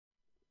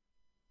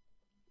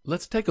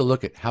Let's take a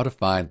look at how to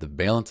find the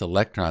valence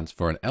electrons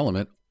for an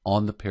element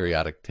on the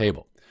periodic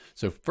table.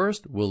 So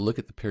first, we'll look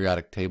at the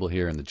periodic table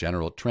here and the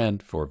general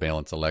trend for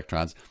valence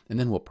electrons, and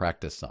then we'll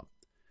practice some.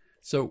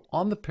 So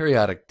on the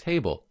periodic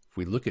table, if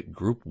we look at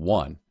group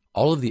 1,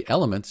 all of the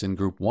elements in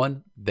group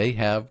 1, they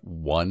have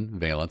one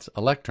valence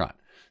electron.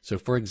 So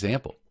for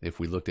example, if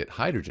we looked at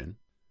hydrogen,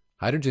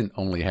 hydrogen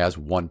only has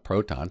one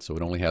proton, so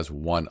it only has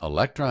one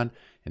electron,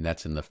 and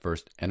that's in the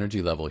first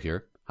energy level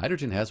here.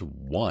 Hydrogen has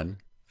one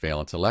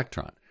valence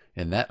electron,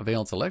 and that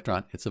valence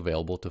electron, it's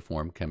available to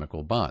form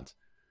chemical bonds.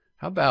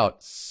 How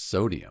about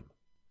sodium?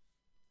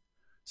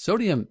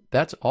 Sodium,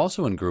 that's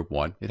also in group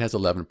 1. It has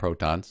 11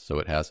 protons, so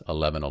it has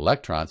 11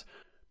 electrons.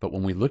 But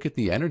when we look at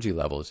the energy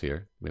levels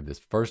here, we have this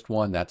first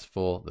one, that's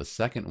full, the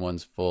second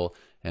one's full,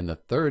 and the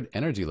third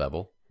energy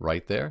level,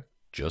 right there,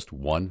 just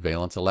one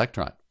valence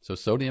electron. So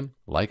sodium,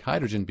 like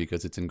hydrogen,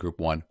 because it's in group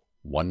 1,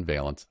 one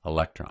valence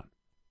electron.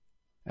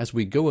 As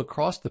we go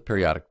across the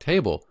periodic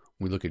table,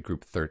 we look at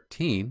group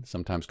 13,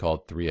 sometimes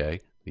called 3A.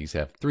 These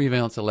have 3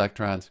 valence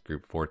electrons,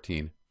 group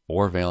 14,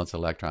 4 valence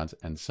electrons,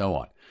 and so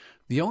on.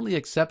 The only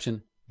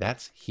exception,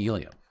 that's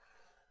helium.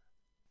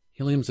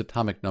 Helium's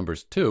atomic number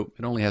is 2.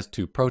 It only has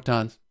 2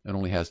 protons. It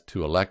only has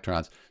 2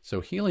 electrons.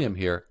 So helium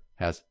here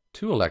has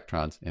 2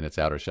 electrons in its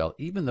outer shell,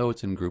 even though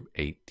it's in group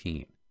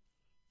 18.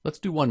 Let's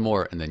do one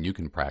more, and then you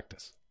can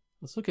practice.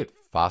 Let's look at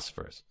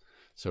phosphorus.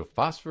 So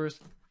phosphorus,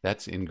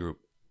 that's in group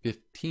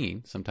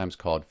 15, sometimes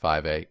called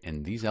 5A,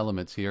 and these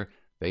elements here,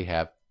 they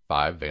have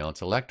 5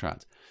 valence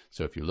electrons.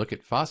 So if you look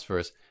at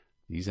phosphorus,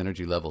 these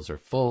energy levels are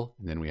full,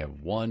 and then we have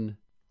 1,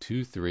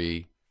 2,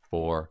 3,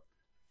 4,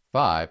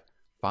 5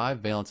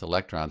 valence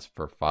electrons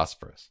for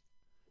phosphorus.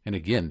 And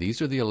again,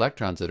 these are the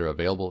electrons that are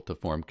available to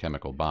form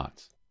chemical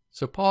bonds.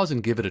 So pause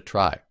and give it a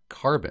try.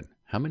 Carbon,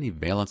 how many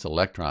valence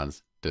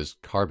electrons does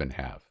carbon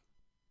have?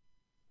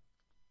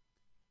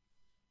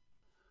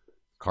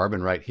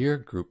 Carbon right here,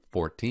 group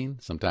 14,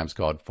 sometimes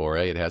called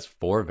 4A, it has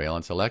 4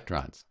 valence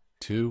electrons.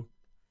 2,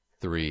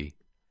 3,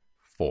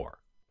 4.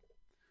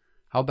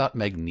 How about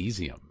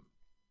magnesium?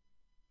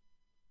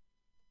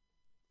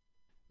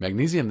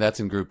 Magnesium, that's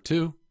in group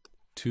 2,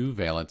 2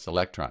 valence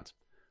electrons.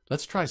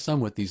 Let's try some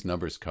with these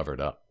numbers covered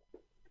up.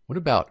 What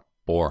about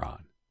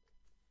boron?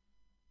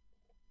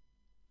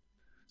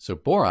 So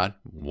boron,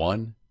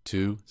 1,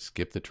 2,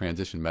 skip the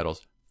transition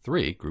metals,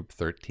 3, group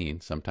 13,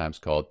 sometimes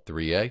called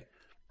 3A.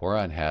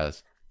 Boron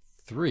has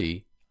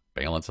 3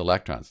 valence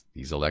electrons,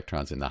 these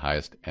electrons in the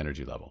highest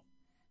energy level.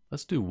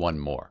 Let's do one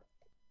more.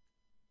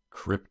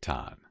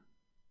 Krypton.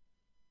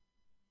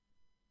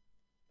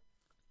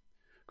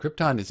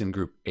 Krypton is in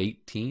group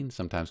 18,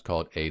 sometimes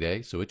called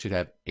 8A, so it should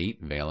have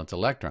 8 valence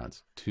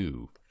electrons.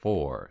 2,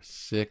 4,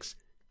 6,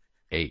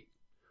 8.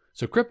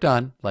 So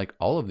krypton, like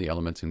all of the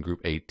elements in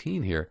group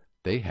 18 here,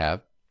 they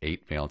have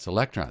 8 valence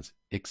electrons,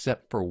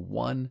 except for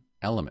one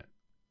element.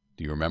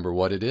 Do you remember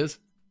what it is?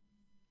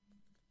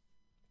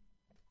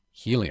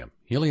 Helium.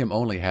 Helium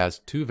only has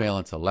 2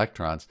 valence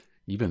electrons,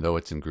 even though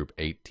it's in group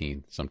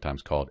 18,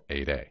 sometimes called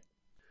 8A.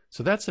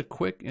 So that's a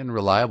quick and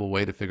reliable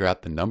way to figure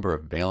out the number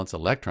of valence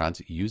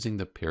electrons using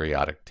the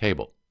periodic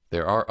table.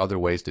 There are other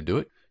ways to do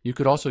it. You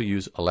could also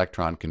use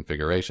electron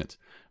configurations.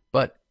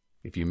 But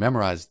if you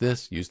memorize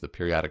this, use the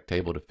periodic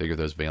table to figure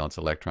those valence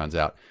electrons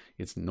out,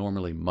 it's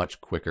normally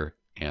much quicker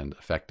and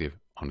effective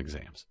on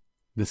exams.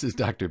 This is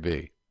Dr.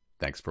 B.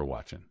 Thanks for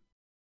watching.